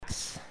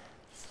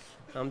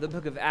The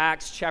book of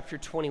Acts, chapter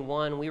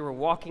 21. We were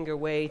walking our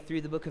way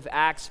through the book of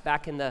Acts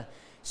back in the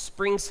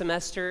spring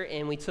semester,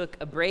 and we took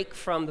a break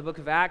from the book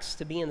of Acts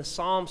to be in the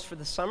Psalms for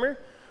the summer.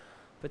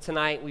 But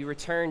tonight we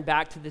return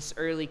back to this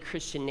early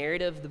Christian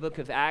narrative, the book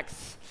of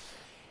Acts.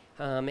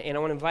 And I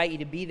want to invite you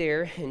to be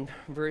there in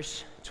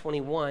chapter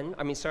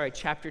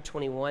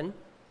 21.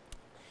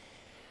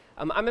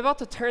 I'm about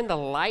to turn the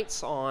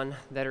lights on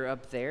that are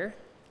up there,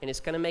 and it's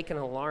going to make an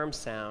alarm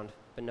sound,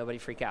 but nobody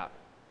freak out,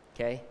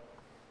 okay?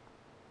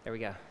 There we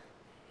go.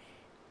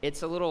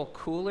 It's a little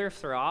cooler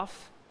if they're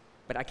off,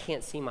 but I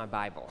can't see my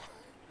Bible.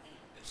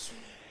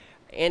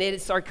 And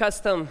it's our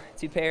custom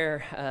to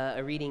pair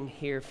a reading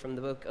here from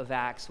the book of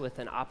Acts with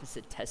an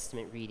opposite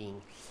testament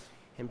reading.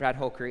 And Brad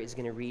Holker is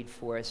going to read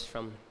for us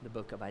from the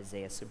book of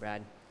Isaiah. So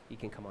Brad, you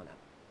can come on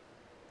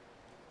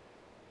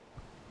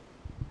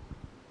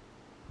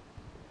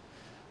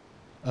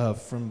up.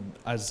 From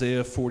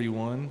Isaiah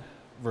 41,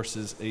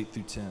 verses 8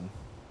 through 10.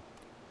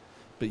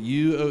 But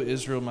you, O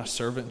Israel, my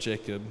servant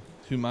Jacob,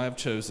 whom I have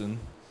chosen,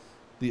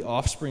 the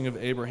offspring of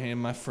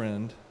Abraham, my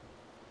friend,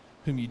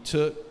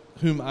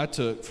 whom I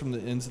took from the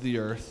ends of the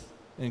earth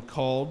and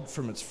called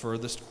from its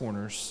furthest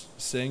corners,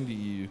 saying to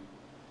you,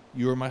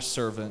 you are my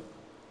servant,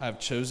 I have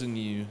chosen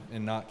you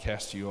and not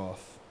cast you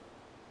off.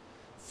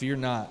 Fear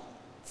not,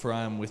 for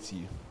I am with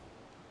you.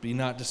 Be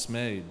not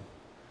dismayed,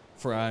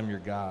 for I am your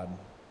God.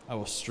 I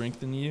will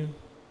strengthen you,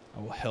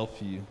 I will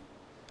help you,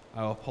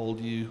 I will uphold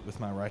you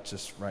with my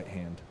righteous right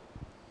hand.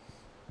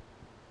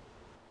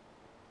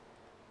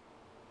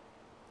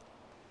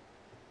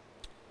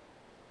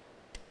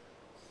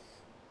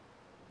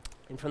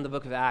 And from the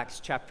book of Acts,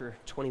 chapter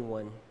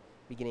 21,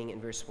 beginning in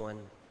verse 1.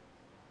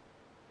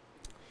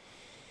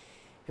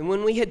 And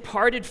when we had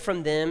parted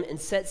from them and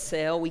set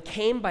sail, we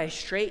came by a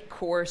straight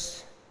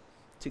course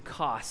to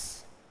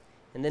Kos,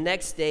 and the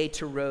next day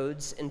to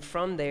Rhodes, and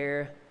from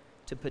there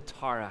to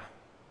Patara.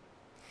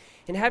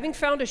 And having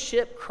found a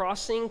ship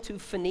crossing to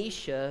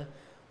Phoenicia,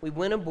 we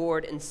went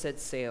aboard and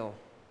set sail.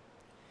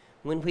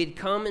 When we had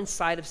come in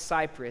sight of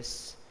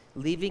Cyprus,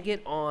 leaving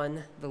it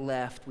on the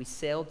left, we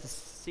sailed to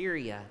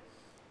Syria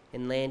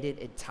and landed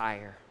at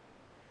Tyre,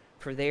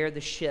 for there the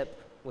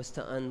ship was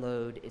to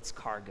unload its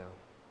cargo.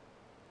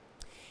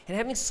 And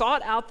having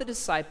sought out the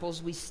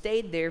disciples, we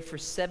stayed there for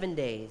 7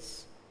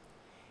 days.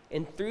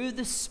 And through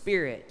the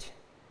Spirit,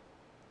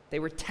 they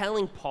were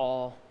telling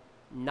Paul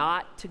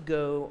not to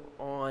go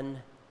on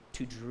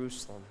to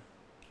Jerusalem.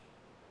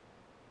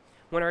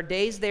 When our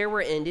days there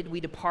were ended, we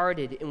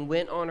departed and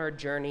went on our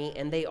journey,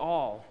 and they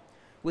all,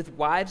 with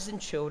wives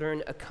and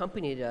children,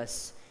 accompanied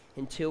us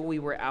until we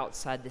were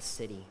outside the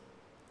city.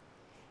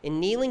 And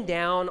kneeling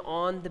down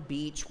on the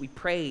beach, we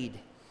prayed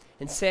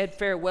and said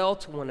farewell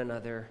to one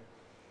another,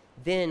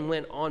 then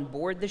went on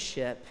board the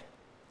ship,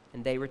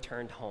 and they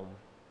returned home.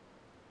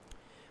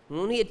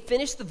 When we had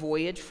finished the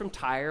voyage from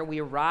Tyre,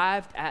 we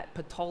arrived at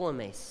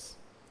Ptolemais,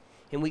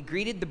 and we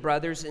greeted the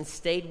brothers and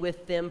stayed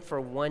with them for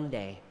 1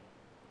 day.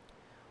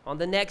 On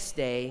the next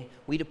day,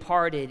 we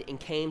departed and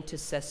came to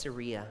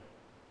Caesarea.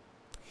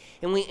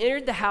 And we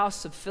entered the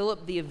house of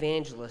Philip the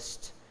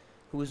evangelist,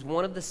 who was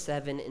one of the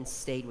 7, and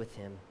stayed with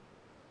him.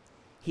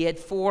 He had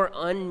 4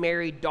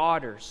 unmarried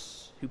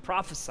daughters who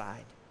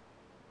prophesied.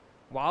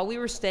 While we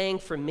were staying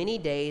for many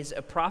days,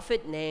 a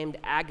prophet named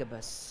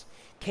Agabus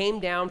came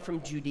down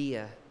from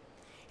Judea.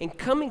 And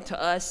coming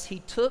to us,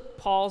 he took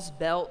Paul's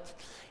belt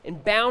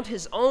and bound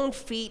his own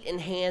feet and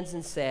hands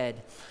and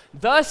said,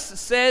 "Thus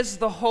says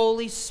the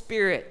Holy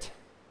Spirit,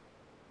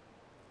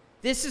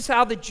 this is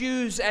how the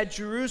Jews at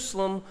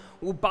Jerusalem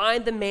will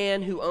bind the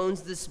man who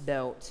owns this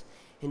belt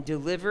and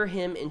deliver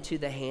him into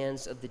the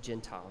hands of the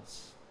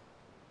Gentiles."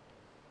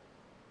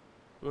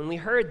 When we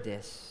heard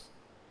this,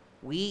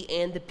 we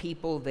and the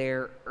people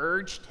there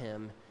urged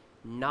him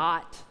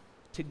not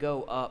to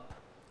go up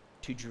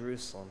to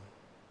Jerusalem.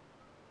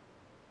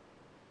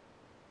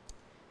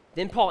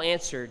 Then Paul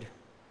answered,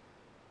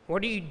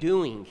 "What are you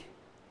doing,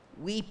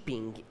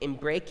 weeping and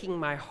breaking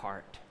my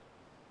heart?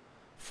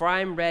 For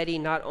I am ready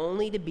not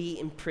only to be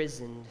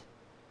imprisoned,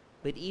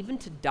 but even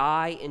to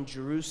die in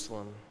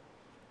Jerusalem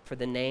for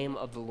the name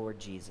of the Lord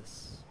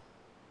Jesus."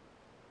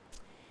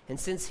 And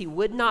since he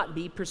would not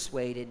be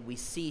persuaded, we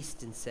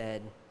ceased and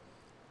said,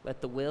 "Let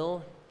the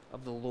will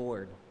of the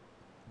Lord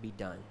be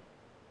done."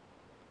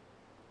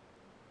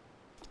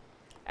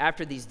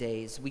 After these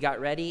days, we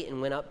got ready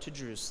and went up to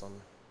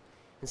Jerusalem.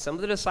 And some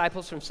of the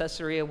disciples from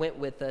Caesarea went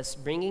with us,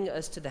 bringing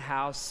us to the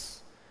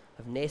house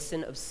of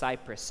Mnason of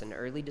Cyprus, an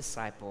early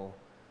disciple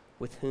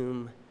with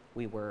whom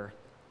we were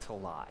to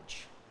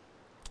lodge.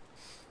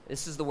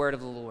 This is the word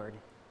of the Lord.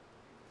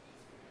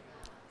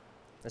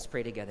 Let's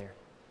pray together.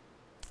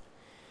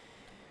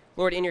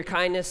 Lord, in your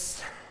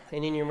kindness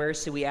and in your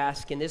mercy, we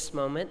ask in this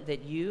moment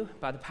that you,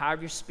 by the power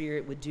of your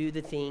Spirit, would do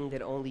the thing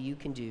that only you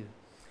can do.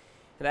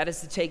 And that is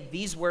to take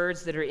these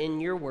words that are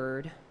in your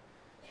word,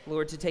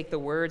 Lord, to take the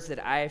words that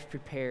I have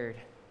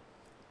prepared,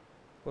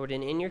 Lord,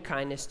 and in your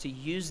kindness to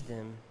use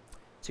them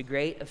to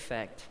great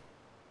effect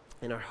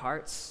in our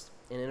hearts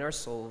and in our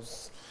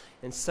souls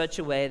in such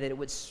a way that it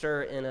would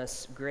stir in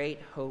us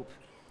great hope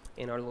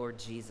in our Lord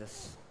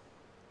Jesus.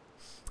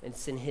 And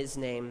it's in his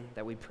name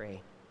that we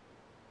pray.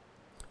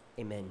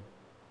 Amen.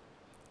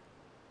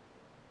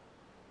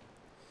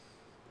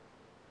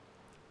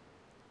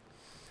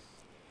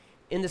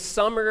 In the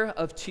summer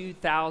of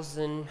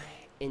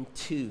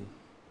 2002,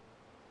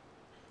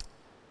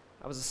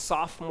 I was a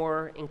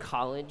sophomore in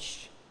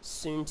college,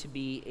 soon to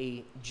be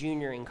a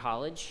junior in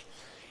college.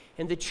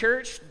 And the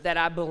church that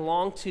I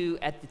belonged to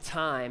at the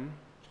time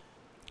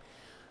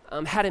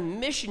had a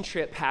mission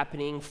trip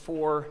happening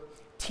for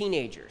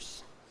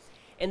teenagers.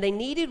 And they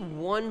needed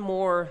one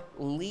more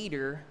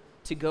leader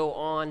to go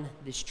on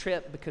this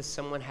trip because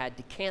someone had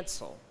to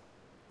cancel.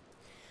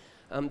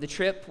 The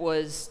trip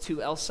was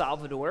to El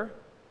Salvador.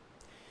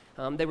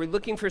 They were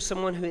looking for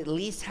someone who at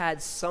least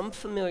had some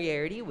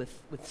familiarity with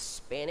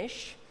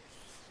Spanish.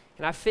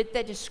 And I fit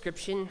that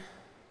description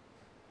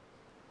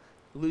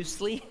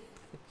loosely.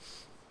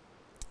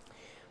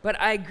 But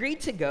I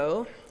agreed to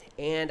go,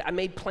 and I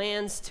made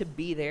plans to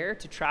be there,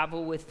 to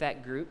travel with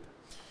that group.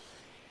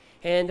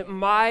 And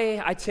my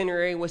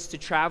itinerary was to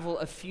travel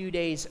a few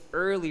days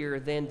earlier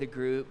than the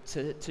group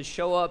to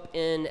show up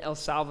in El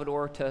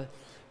Salvador to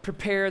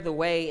prepare the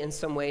way in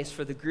some ways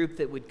for the group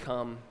that would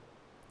come.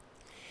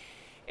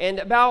 And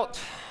about,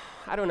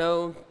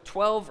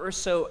 12 or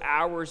so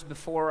hours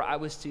before I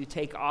was to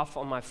take off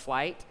on my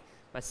flight,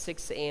 my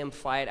 6 a.m.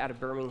 flight out of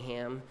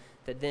Birmingham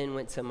that then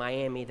went to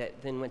Miami,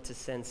 that then went to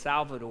San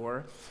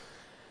Salvador,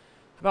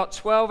 about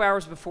 12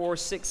 hours before,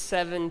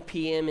 7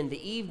 p.m. in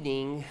the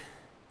evening,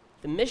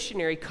 the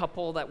missionary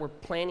couple that were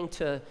planning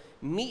to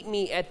meet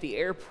me at the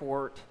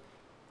airport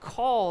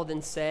called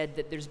and said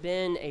that there's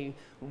been a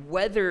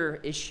weather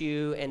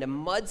issue and a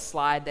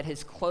mudslide that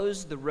has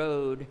closed the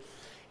road,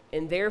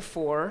 and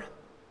therefore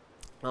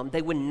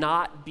they would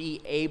not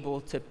be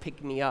able to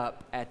pick me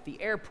up at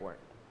the airport.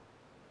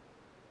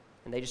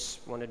 And they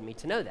just wanted me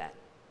to know that.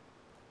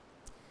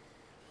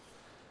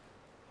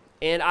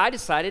 And I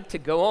decided to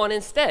go on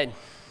instead.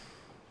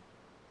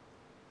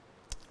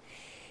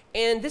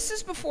 And this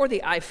is before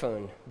the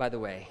iPhone, by the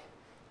way,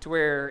 to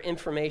where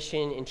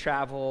information in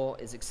travel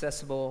is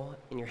accessible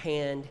in your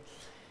hand,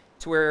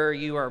 to where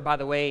you are, by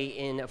the way,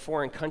 in a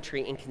foreign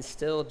country and can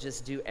still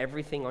just do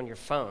everything on your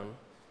phone.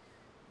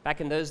 Back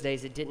in those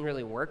days, it didn't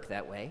really work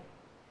that way.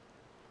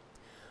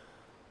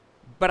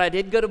 But I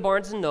did go to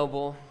Barnes &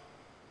 Noble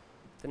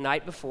the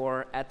night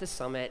before at the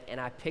summit, and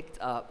I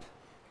picked up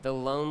the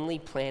Lonely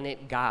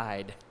Planet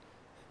Guide,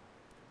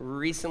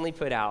 recently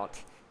put out,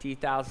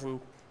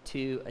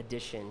 2002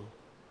 edition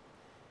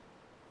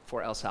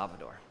for El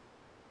Salvador.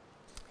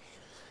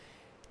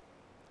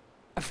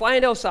 I fly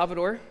into El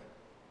Salvador.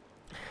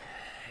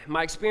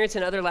 My experience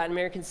in other Latin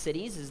American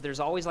cities is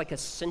there's always like a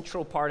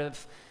central part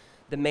of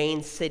the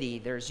main city.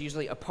 There's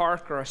usually a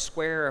park or a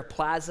square or a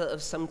plaza of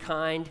some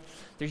kind.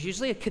 There's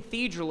usually a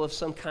cathedral of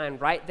some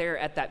kind right there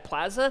at that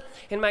plaza.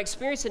 And my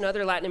experience in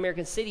other Latin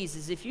American cities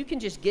is if you can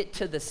just get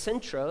to the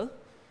center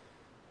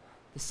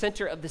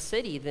of the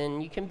city,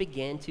 then you can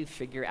begin to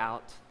figure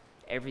out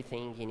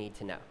everything you need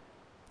to know.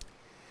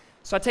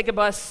 So I take a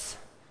bus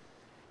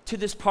to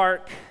this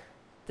park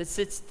that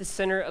sits at the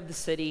center of the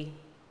city.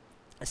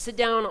 I sit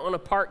down on a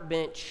park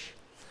bench.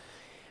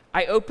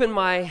 I open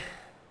my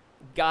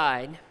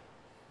guide.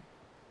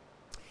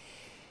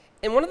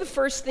 And one of the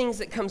first things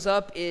that comes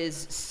up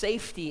is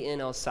safety in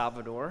El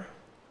Salvador.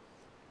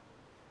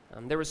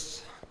 There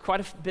was quite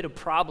a bit of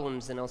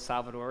problems in El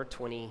Salvador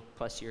 20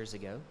 plus years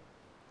ago.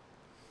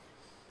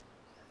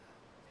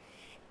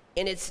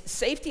 And it's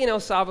safety in El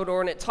Salvador,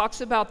 and it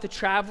talks about the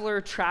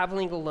traveler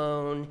traveling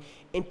alone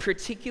in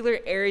particular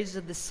areas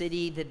of the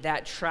city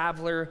that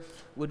traveler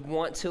would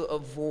want to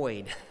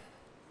avoid.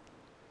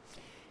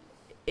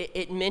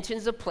 It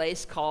mentions a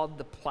place called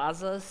the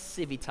Plaza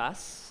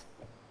Civitas,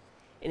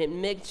 and it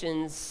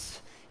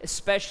mentions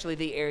especially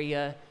the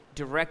area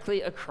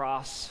directly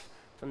across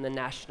from the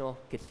National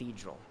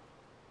Cathedral.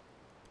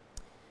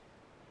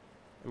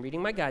 I'm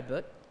reading my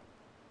guidebook,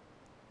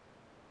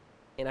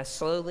 and I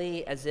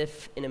slowly, as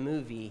if in a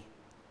movie,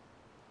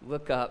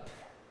 look up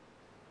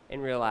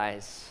and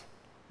realize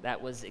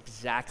that was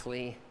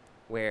exactly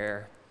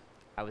where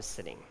I was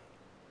sitting.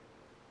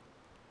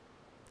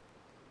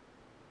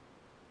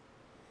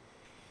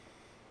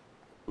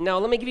 Now,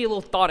 let me give you a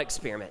little thought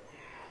experiment.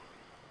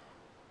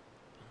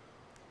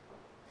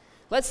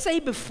 Let's say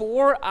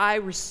before I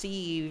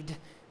received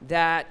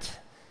that,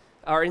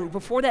 or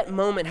before that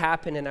moment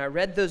happened and I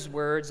read those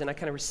words and I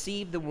kind of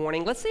received the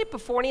warning, let's say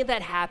before any of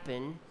that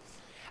happened,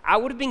 I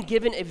would have been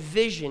given a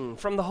vision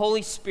from the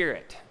Holy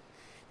Spirit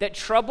that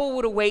trouble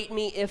would await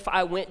me if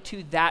I went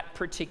to that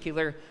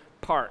particular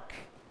park.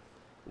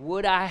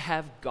 Would I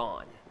have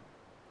gone?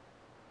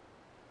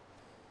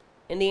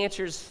 And the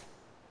answer is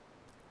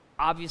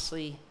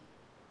obviously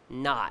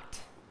not,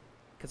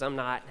 because I'm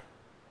not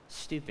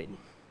stupid,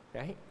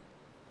 right?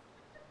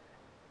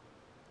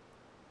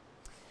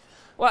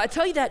 Well, I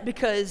tell you that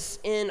because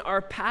in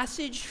our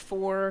passage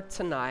for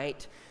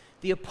tonight,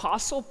 the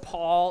Apostle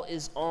Paul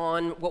is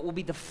on what will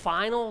be the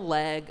final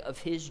leg of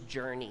his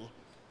journey.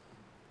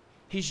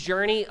 his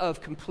journey of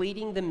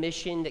completing the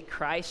mission that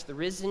Christ, the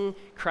risen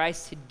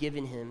Christ, had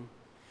given him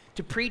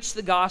to preach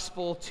the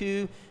gospel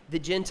to the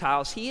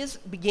Gentiles. He is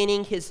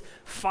beginning his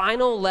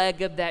final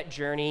leg of that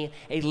journey,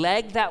 a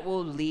leg that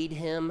will lead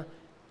him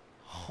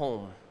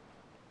home.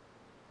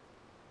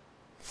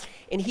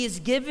 And he is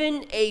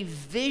given a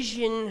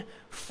vision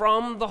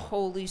from the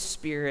Holy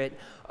Spirit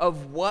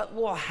of what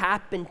will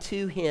happen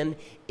to him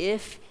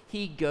if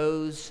he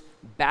goes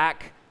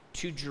back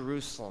to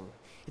Jerusalem.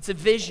 It's a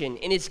vision,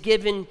 and it's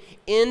given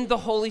in the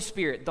Holy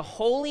Spirit. The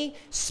Holy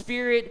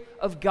Spirit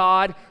of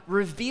God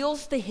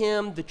reveals to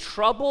him the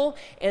trouble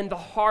and the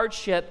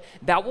hardship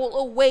that will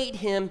await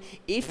him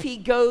if he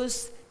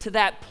goes to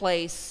that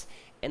place.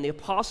 And the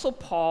Apostle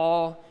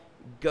Paul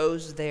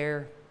goes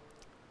there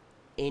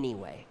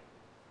anyway.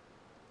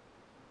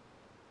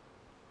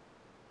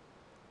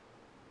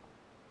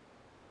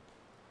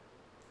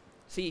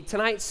 See,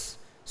 tonight's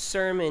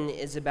sermon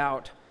is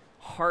about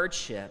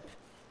hardship,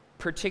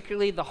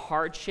 particularly the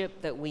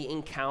hardship that we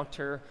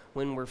encounter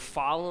when we're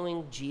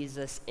following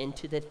Jesus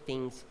into the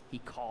things he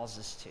calls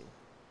us to.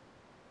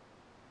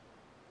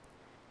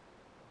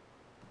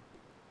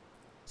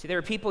 See, there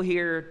are people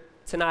here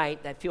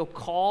tonight that feel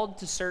called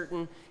to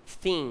certain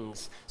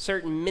things,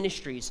 certain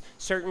ministries,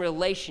 certain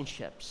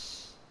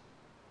relationships,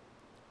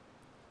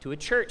 to a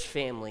church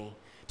family,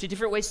 to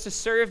different ways to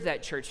serve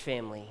that church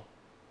family.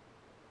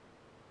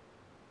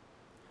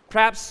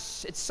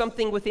 Perhaps it's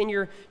something within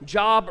your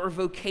job or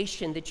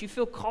vocation that you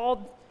feel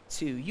called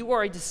to. You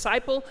are a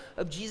disciple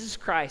of Jesus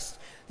Christ.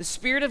 The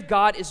Spirit of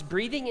God is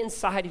breathing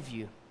inside of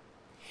you.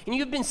 And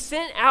you've been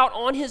sent out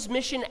on his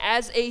mission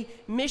as a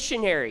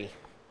missionary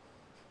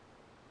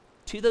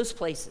to those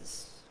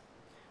places,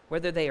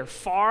 whether they are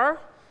far,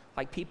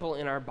 like people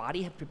in our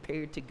body have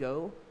prepared to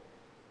go.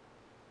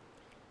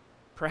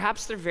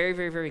 Perhaps they're very,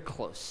 very, very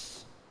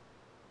close.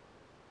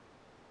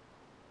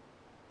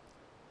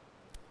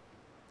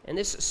 And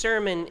this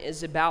sermon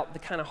is about the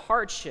kind of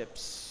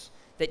hardships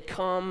that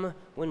come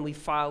when we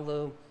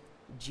follow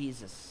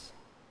Jesus.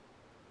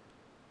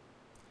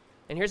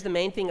 And here's the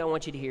main thing I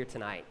want you to hear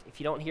tonight.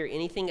 If you don't hear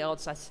anything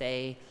else I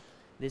say,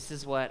 this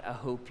is what I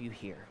hope you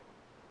hear.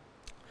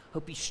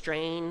 Hope you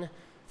strain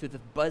through the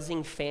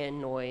buzzing fan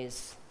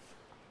noise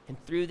and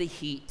through the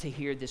heat to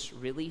hear this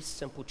really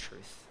simple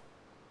truth.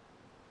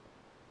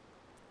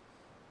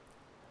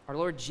 Our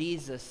Lord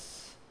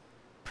Jesus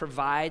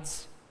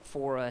provides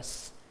for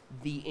us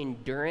the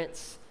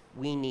endurance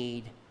we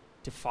need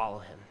to follow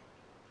him.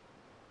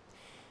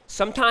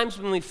 Sometimes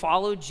when we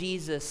follow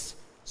Jesus,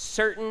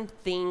 certain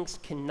things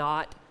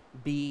cannot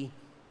be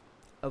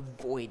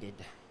avoided.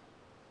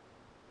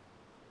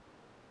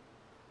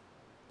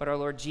 But our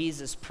Lord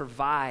Jesus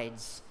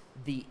provides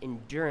the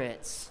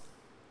endurance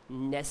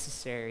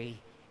necessary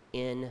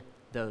in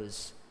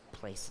those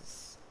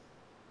places.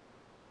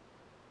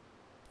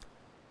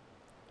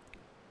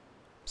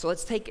 So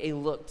let's take a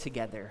look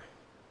together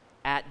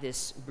at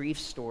this brief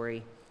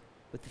story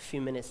with the few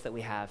minutes that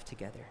we have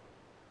together.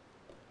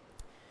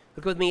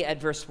 Look with me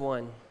at verse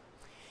 1.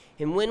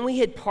 And when we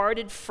had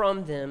parted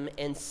from them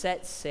and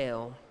set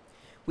sail,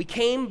 we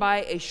came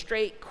by a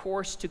straight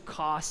course to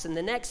Kos, and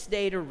the next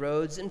day to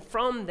Rhodes, and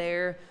from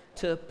there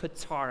to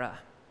Patara.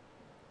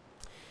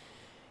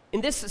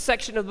 In this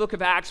section of the book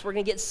of Acts, we're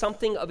going to get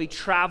something of a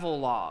travel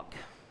log.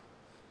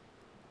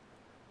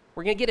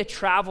 We're going to get a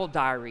travel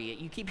diary.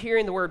 You keep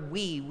hearing the word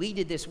we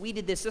did this, we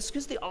did this. That's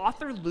because the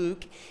author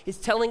Luke is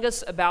telling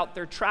us about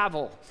their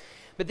travel.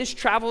 But this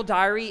travel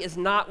diary is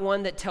not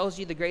one that tells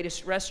you the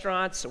greatest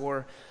restaurants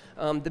or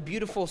the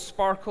beautiful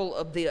sparkle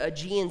of the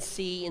Aegean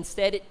Sea.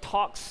 Instead, it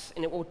talks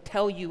and it will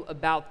tell you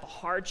about the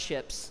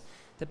hardships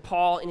that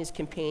Paul and his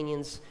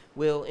companions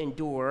will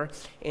endure.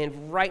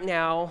 And right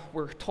now,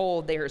 we're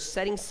told they are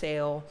setting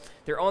sail.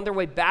 They're on their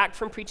way back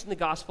from preaching the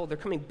gospel. They're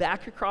coming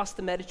back across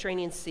the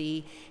Mediterranean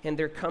Sea, and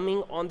they're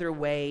coming on their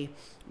way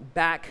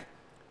back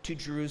to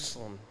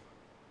Jerusalem.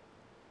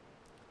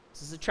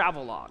 This is a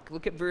travel log.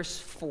 Look at verse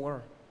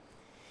 4.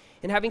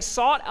 And having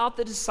sought out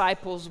the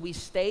disciples, we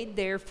stayed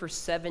there for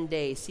 7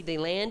 days. See, they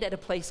land at a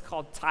place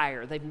called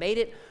Tyre. They've made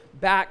it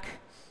back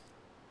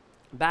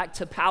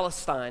to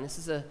Palestine. This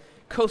is a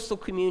coastal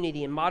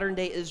community in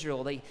modern-day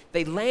Israel.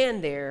 They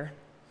land there.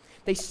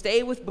 They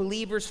stay with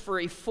believers for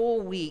a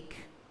full week.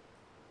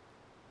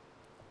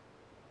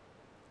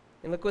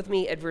 And look with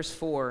me at verse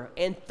 4.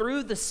 And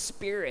through the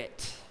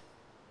Spirit,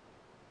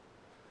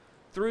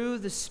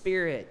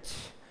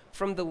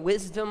 from the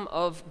wisdom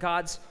of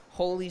God's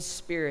Holy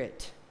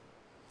Spirit,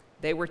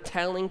 they were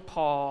telling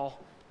Paul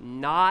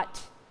not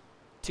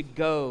to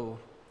go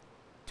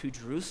to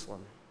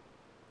Jerusalem.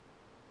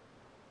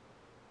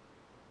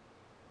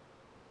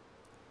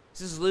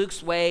 This is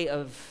Luke's way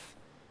of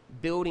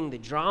building the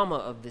drama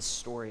of this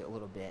story a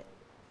little bit.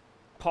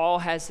 Paul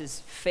has his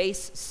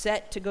face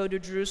set to go to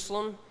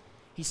Jerusalem.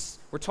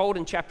 We're told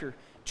in chapter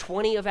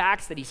 20 of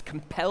Acts that he's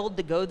compelled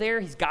to go there.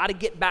 He's got to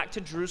get back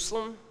to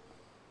Jerusalem.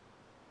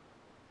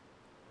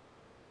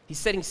 He's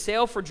setting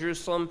sail for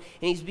Jerusalem,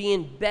 and he's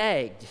being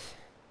begged,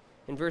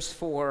 in verse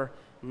 4,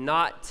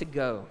 not to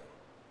go.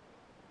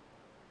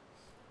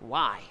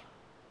 Why?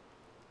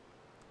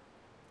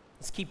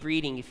 Let's keep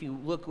reading. If you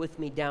look with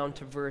me down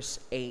to verse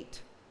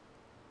 8.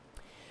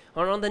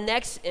 On the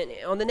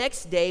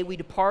next day, we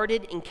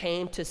departed and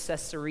came to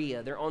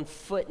Caesarea. They're on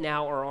foot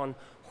now, or on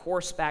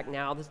horseback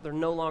now. They're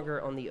no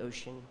longer on the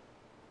ocean.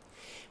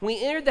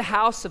 We entered the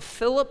house of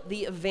Philip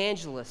the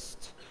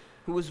evangelist,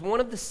 who was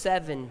one of the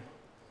 7,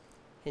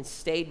 and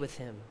stayed with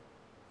him.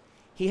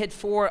 He had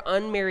 4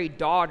 unmarried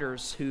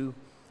daughters who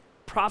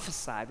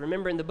prophesied.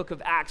 Remember, in the book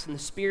of Acts, when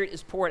the Spirit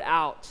is poured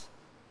out,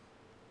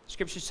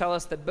 Scriptures tell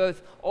us that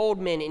both old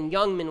men and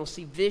young men will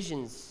see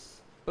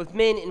visions. Both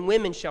men and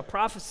women shall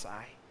prophesy.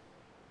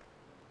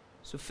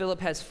 So Philip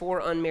has 4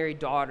 unmarried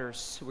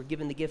daughters who were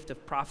given the gift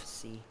of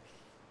prophecy.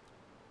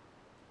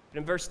 But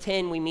in verse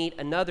 10, we meet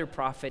another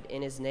prophet,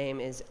 and his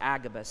name is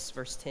Agabus.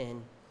 Verse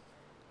 10.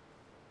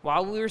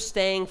 While we were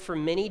staying for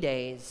many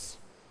days,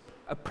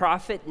 a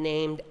prophet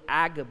named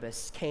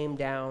Agabus came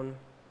down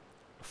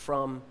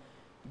from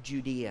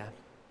Judea.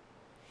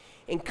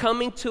 And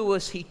coming to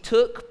us, he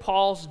took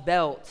Paul's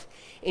belt,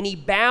 and he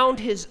bound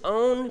his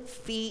own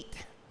feet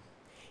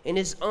and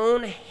his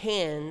own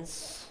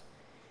hands,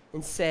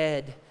 and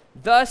said,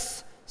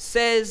 "Thus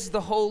says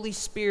the Holy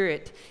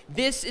Spirit,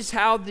 this is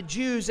how the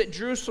Jews at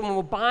Jerusalem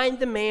will bind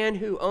the man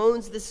who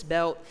owns this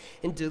belt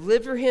and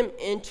deliver him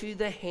into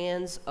the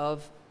hands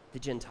of the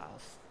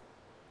Gentiles."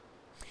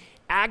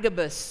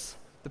 Agabus,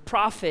 the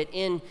prophet,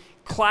 in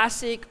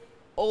classic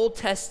Old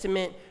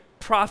Testament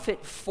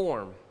prophet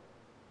form,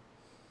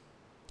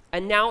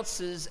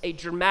 announces a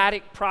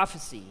dramatic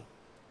prophecy.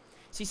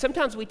 See,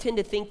 sometimes we tend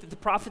to think that the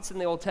prophets in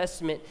the Old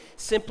Testament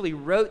simply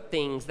wrote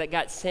things that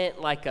got sent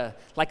like a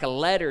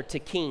letter to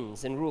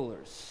kings and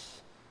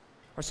rulers.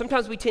 Or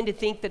sometimes we tend to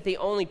think that they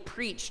only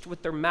preached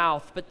with their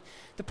mouth. But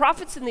the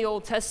prophets in the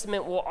Old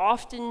Testament will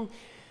often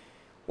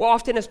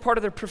as part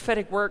of their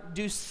prophetic work,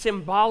 do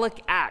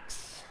symbolic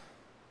acts.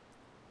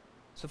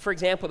 So, for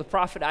example, the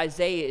prophet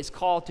Isaiah is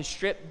called to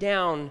strip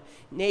down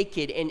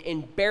naked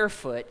and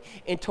barefoot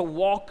and to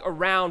walk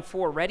around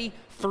for, ready,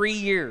 3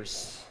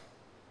 years,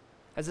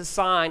 as a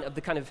sign of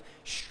the kind of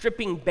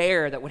stripping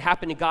bare that would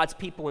happen to God's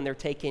people when they're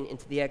taken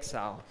into the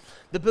exile.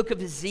 The book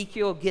of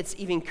Ezekiel gets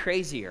even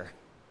crazier.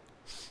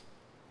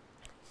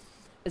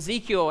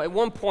 Ezekiel, at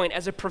one point,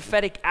 as a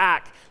prophetic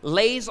act,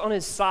 lays on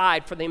his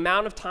side for the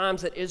amount of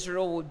times that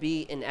Israel would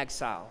be in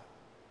exile.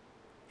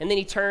 And then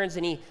he turns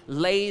and he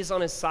lays on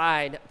his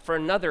side for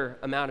another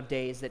amount of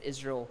days that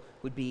Israel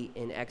would be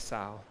in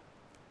exile.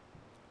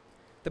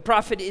 The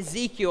prophet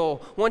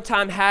Ezekiel one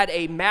time had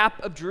a map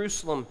of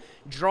Jerusalem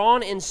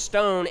drawn in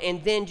stone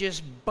and then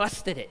just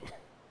busted it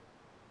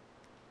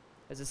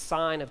as a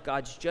sign of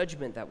God's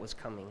judgment that was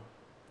coming.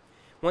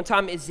 One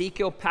time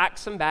Ezekiel packed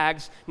some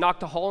bags,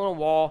 knocked a hole in a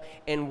wall,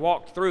 and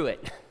walked through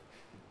it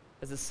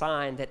as a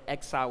sign that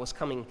exile was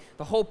coming.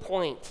 The whole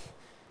point,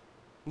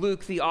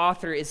 Luke, the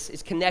author,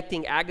 is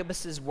connecting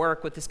Agabus'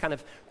 work with this kind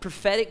of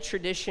prophetic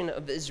tradition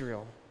of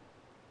Israel.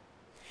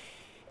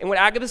 And what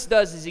Agabus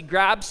does is he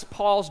grabs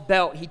Paul's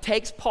belt. He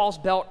takes Paul's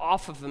belt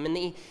off of him.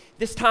 And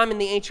this time in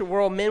the ancient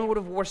world, men would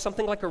have worn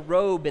something like a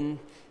robe, and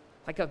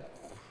like a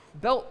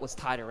belt was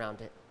tied around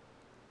it.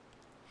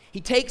 He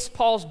takes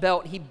Paul's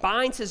belt. He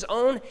binds his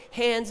own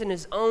hands and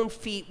his own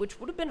feet, which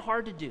would have been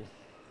hard to do.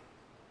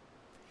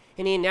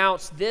 And he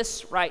announced,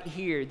 this right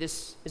here,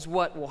 this is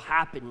what will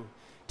happen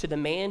to the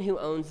man who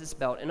owns this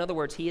belt. In other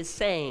words, he is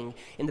saying,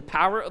 in the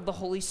power of the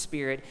Holy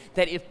Spirit,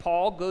 that if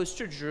Paul goes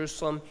to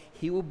Jerusalem,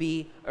 he will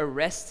be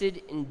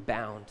arrested and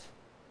bound.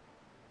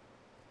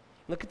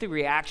 Look at the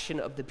reaction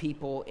of the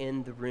people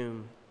in the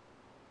room.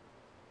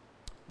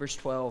 Verse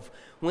 12,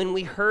 when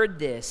we heard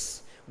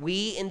this,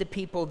 we and the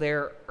people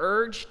there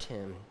urged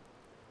him.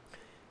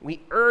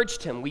 We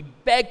urged him, we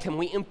begged him,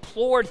 we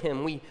implored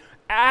him, we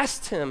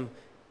asked him,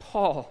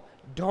 Paul,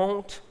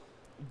 don't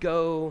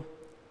go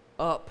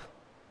up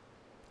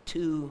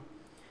to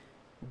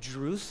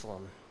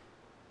Jerusalem.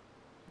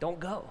 Don't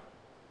go.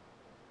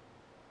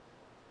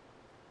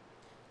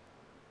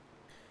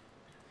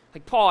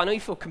 Like, Paul, I know you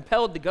feel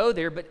compelled to go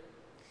there, but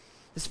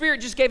the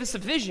Spirit just gave us a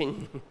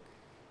vision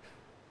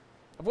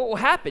of what will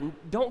happen.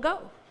 Don't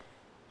go.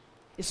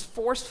 It's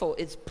forceful,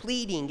 it's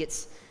pleading,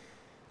 it's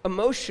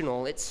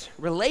emotional, it's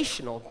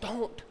relational.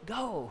 Don't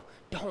go.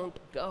 Don't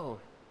go.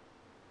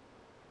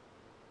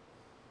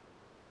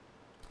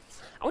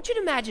 I want you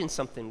to imagine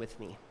something with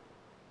me.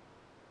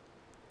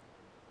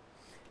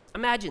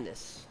 Imagine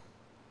this.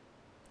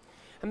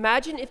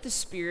 Imagine if the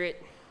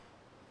Spirit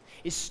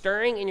is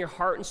stirring in your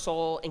heart and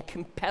soul and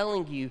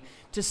compelling you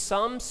to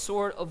some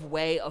sort of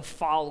way of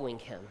following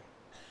him.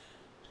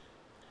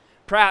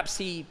 Perhaps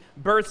he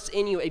births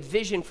in you a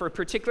vision for a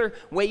particular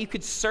way you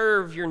could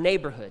serve your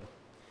neighborhood.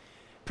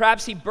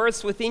 Perhaps he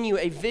births within you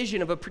a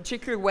vision of a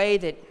particular way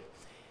that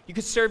you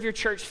could serve your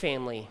church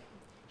family,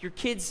 your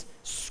kids'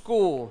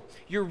 school,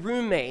 your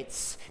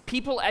roommates,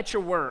 people at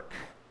your work.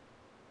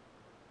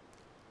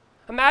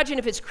 Imagine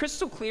if it's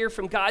crystal clear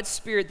from God's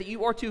Spirit that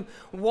you are to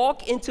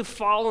walk into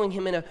following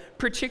him in a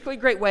particularly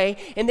great way,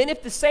 and then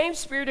if the same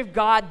Spirit of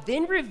God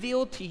then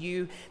revealed to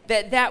you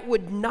that that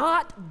would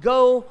not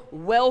go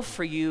well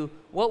for you,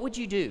 what would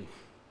you do?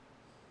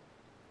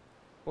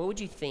 What would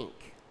you think?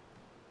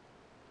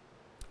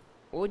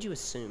 What would you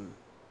assume?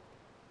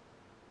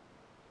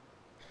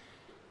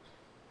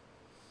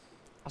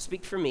 I'll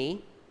speak for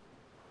me.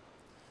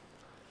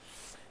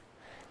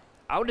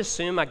 I would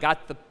assume I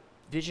got the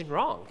vision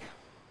wrong.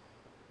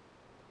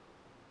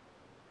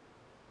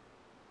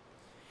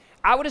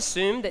 I would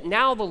assume that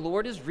now the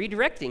Lord is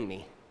redirecting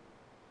me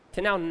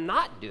to now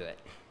not do it.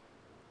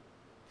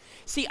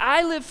 See,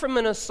 I live from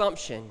an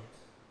assumption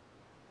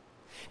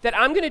that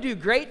I'm going to do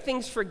great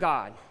things for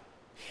God.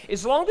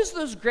 As long as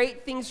those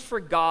great things for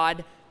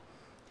God,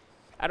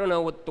 I don't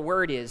know what the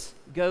word is,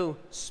 go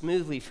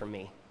smoothly for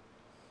me.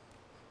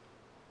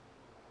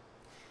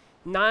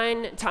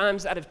 9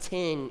 times out of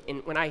 10,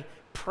 when I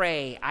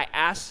pray, I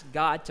ask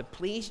God to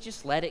please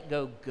just let it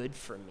go good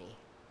for me.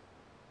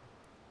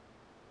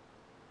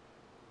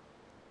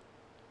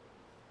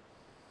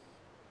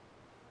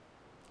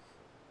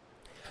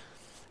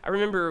 I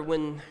remember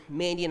when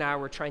Mandy and I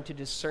were trying to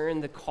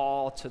discern the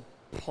call to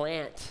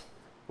plant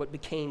what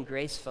became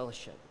Grace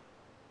Fellowship.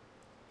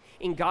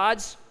 In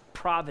God's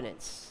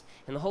providence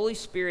and the Holy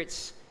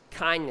Spirit's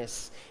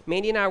kindness,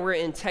 Mandy and I were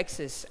in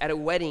Texas at a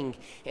wedding,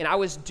 and I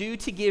was due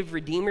to give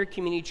Redeemer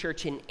Community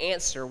Church an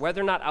answer whether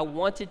or not I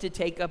wanted to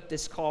take up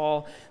this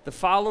call the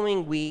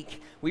following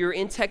week. We were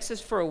in Texas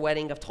for a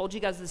wedding. I've told you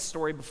guys this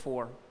story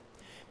before.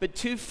 But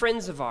 2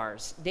 friends of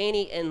ours,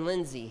 Danny and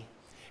Lindsay,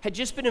 had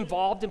just been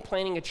involved in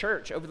planning a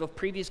church over the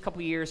previous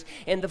couple years,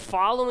 and the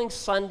following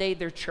Sunday,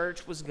 their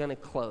church was going to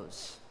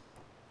close.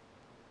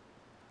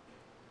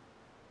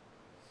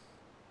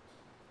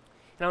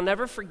 And I'll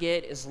never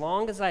forget, as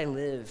long as I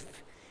live,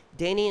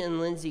 Danny and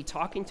Lindsay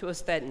talking to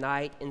us that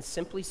night and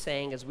simply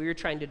saying, as we were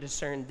trying to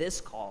discern this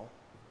call,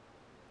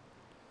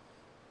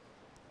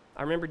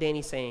 I remember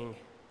Danny saying,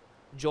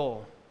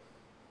 Joel,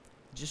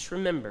 just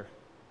remember,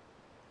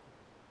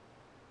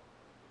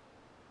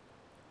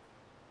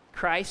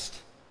 Christ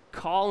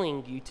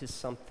calling you to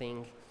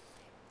something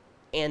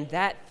and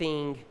that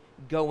thing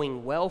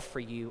going well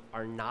for you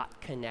are not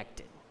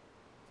connected.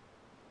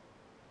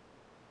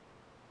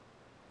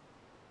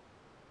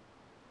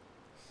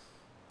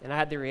 And I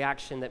had the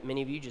reaction that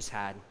many of you just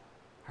had.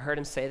 I heard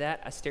him say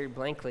that, I stared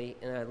blankly,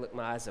 and I looked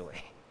my eyes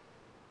away.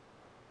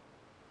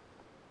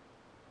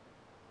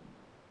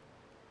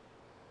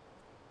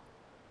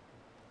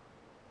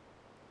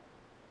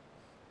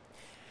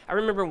 I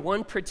remember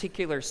one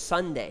particular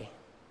Sunday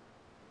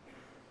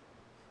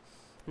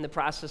in the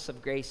process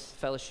of Grace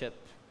Fellowship,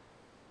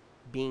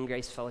 being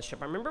Grace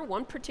Fellowship. I remember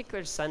one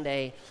particular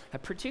Sunday, a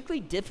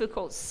particularly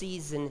difficult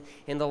season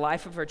in the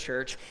life of our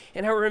church,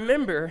 and I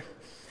remember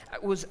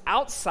I was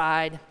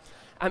outside.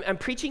 I'm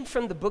preaching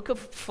from the book of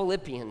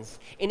Philippians,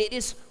 and it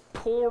is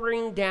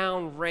pouring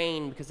down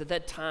rain because at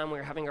that time we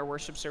were having our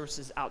worship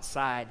services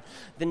outside.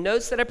 The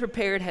notes that I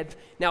prepared have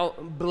now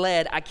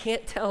bled. I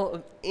can't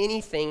tell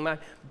anything. My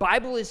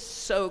Bible is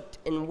soaked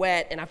and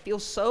wet, and I feel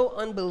so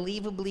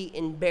unbelievably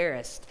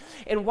embarrassed.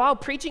 And while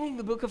preaching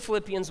the book of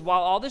Philippians,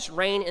 while all this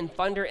rain and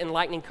thunder and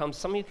lightning comes,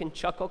 some of you can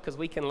chuckle because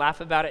we can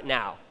laugh about it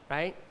now,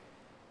 right?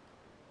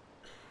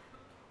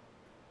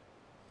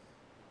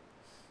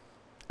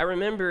 I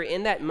remember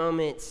in that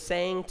moment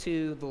saying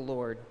to the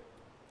Lord,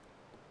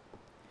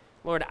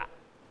 Lord,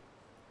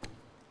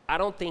 I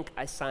don't think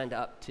I signed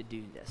up to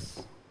do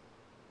this.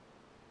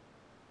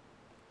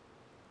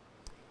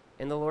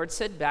 And the Lord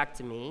said back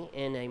to me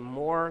in a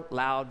more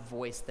loud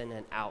voice than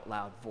an out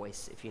loud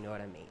voice, if you know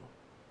what I mean.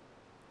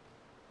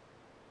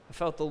 I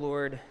felt the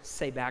Lord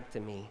say back to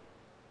me,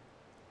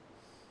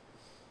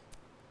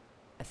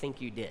 I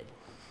think you did.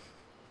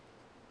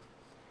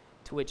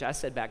 To which I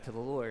said back to the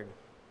Lord,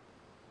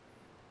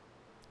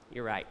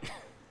 you're right.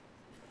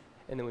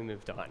 And then we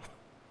moved on.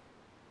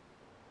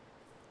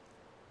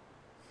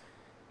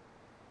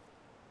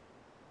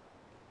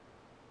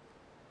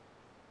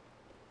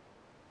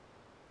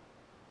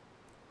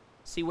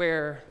 See,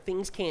 where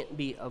things can't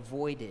be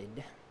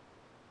avoided,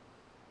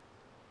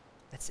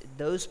 that's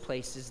those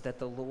places that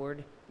the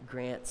Lord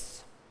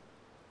grants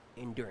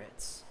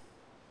endurance.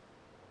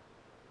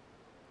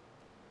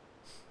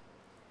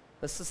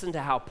 Let's listen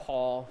to how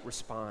Paul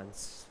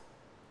responds.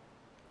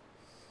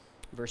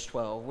 Verse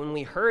 12, when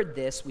we heard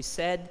this,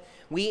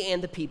 we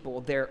and the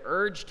people there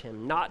urged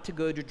him not to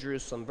go to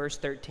Jerusalem. Verse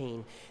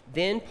 13,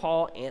 then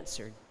Paul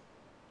answered,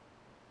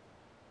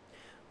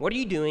 what are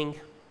you doing,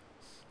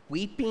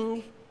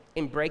 weeping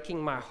and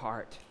breaking my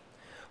heart?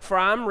 For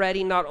I'm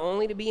ready not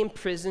only to be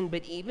imprisoned,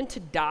 but even to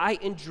die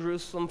in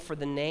Jerusalem for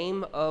the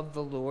name of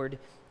the Lord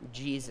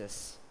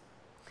Jesus.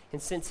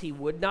 And since he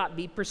would not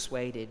be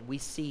persuaded, we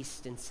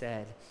ceased and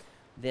said,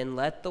 then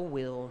let the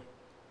will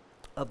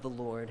of the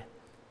Lord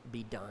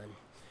be done.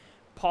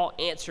 Paul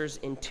answers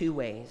in 2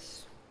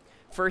 ways.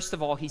 First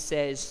of all, he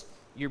says,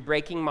 you're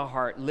breaking my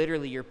heart.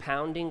 Literally, you're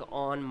pounding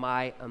on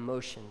my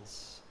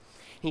emotions.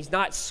 He's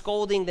not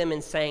scolding them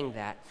and saying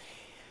that.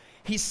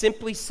 He's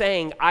simply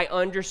saying, I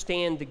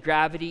understand the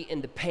gravity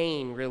and the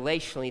pain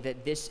relationally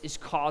that this is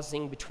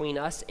causing between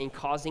us and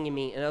causing in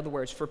me. In other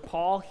words, for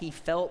Paul, he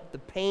felt the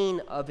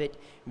pain of it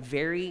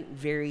very,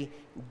 very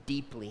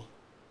deeply.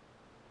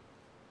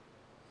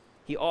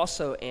 He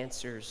also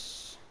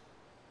answers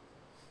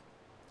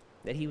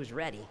that he was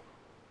ready.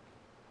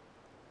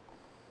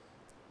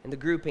 And the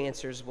group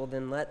answers, well,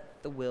 then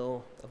let the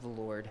will of the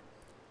Lord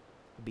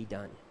be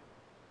done.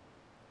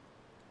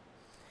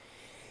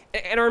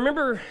 And I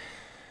remember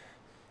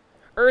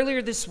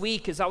earlier this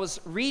week, as I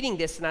was reading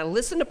this and I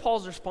listened to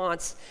Paul's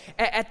response,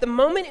 at the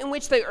moment in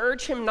which they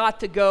urge him not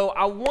to go,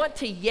 I want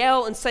to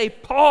yell and say,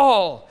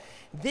 Paul,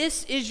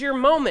 this is your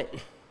moment.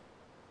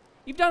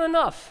 You've done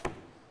enough.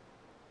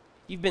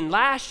 You've been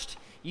lashed,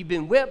 you've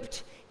been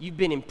whipped, you've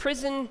been in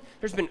prison.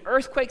 There's been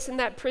earthquakes in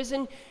that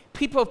prison.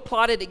 People have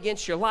plotted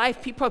against your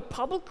life. People have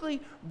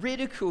publicly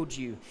ridiculed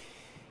you.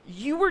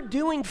 You were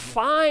doing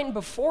fine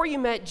before you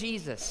met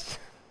Jesus.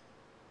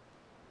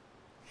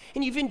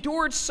 And you've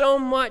endured so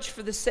much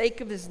for the sake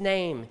of his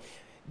name.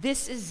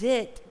 This is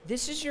it.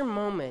 This is your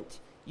moment.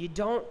 You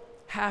don't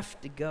have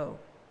to go.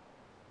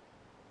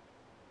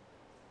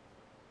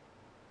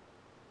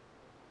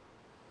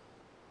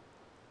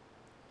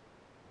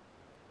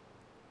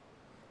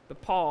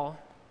 But Paul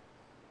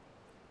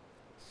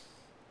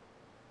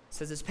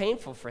says it's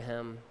painful for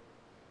him,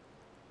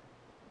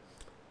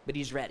 but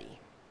he's ready.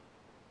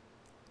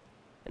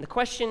 And the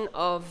question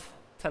of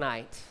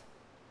tonight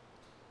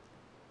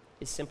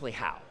is simply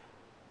how.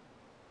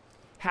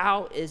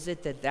 How is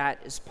it that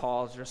is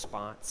Paul's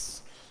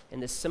response?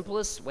 And the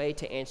simplest way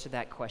to answer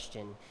that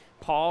question,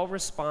 Paul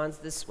responds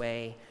this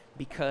way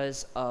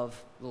because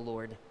of the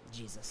Lord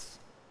Jesus.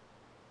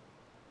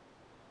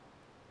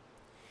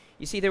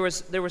 You see, there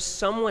was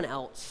someone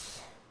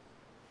else.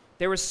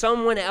 There was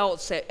someone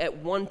else at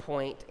one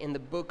point in the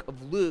book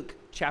of Luke,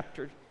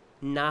 chapter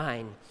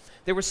 9.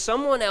 There was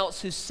someone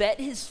else who set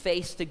his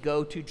face to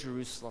go to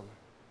Jerusalem.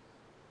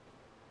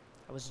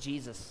 That was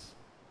Jesus.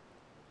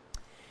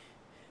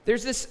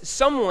 There's this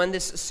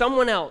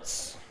someone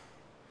else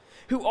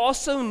who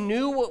also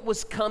knew what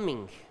was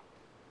coming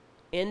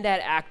in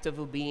that act of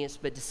obedience,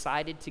 but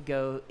decided to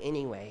go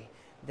anyway.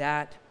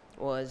 That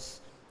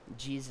was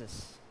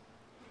Jesus.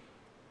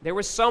 There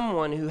was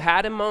someone who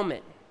had a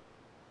moment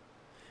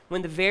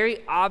when the very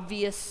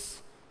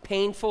obvious,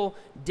 painful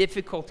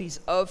difficulties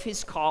of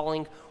his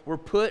calling were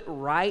put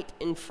right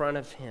in front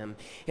of him.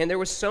 And there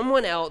was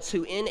someone else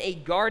who, in a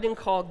garden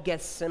called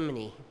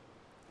Gethsemane,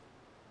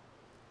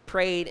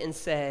 prayed and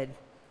said,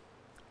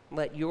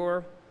 let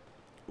your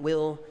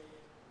will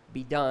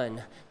be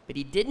done. But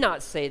he did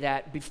not say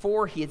that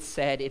before he had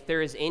said, if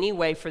there is any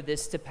way for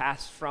this to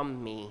pass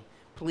from me,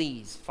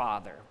 please,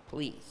 Father,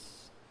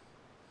 please.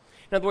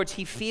 In other words,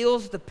 he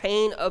feels the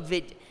pain of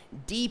it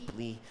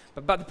deeply,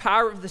 but by the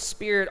power of the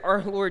Spirit,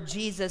 our Lord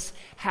Jesus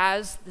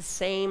has the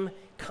same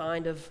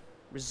kind of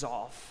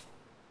resolve.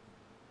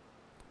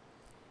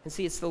 And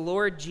see, it's the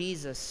Lord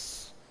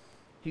Jesus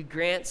who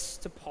grants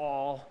to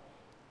Paul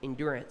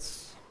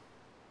endurance.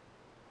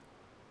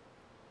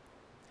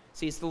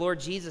 See, it's the Lord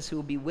Jesus who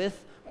will be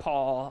with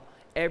Paul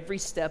every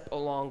step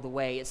along the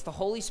way. It's the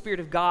Holy Spirit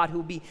of God who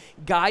will be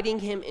guiding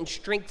him and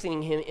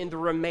strengthening him in the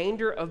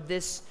remainder of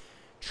this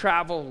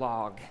travel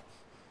log.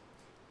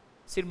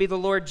 See, it'll be the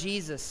Lord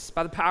Jesus,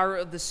 by the power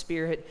of the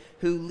Spirit,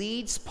 who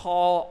leads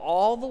Paul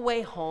all the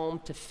way home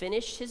to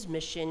finish his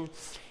mission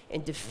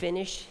and to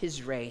finish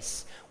his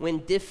race when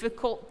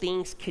difficult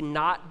things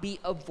cannot be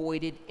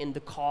avoided in the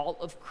call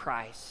of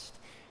Christ.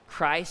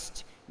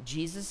 Christ,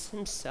 Jesus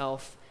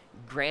himself,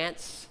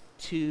 grants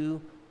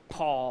to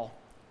Paul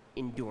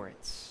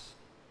endurance.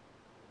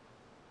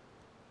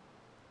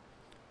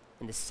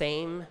 And the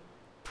same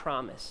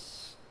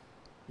promise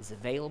is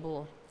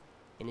available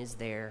and is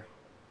there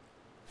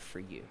for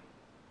you.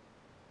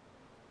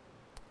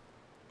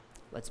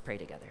 Let's pray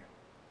together.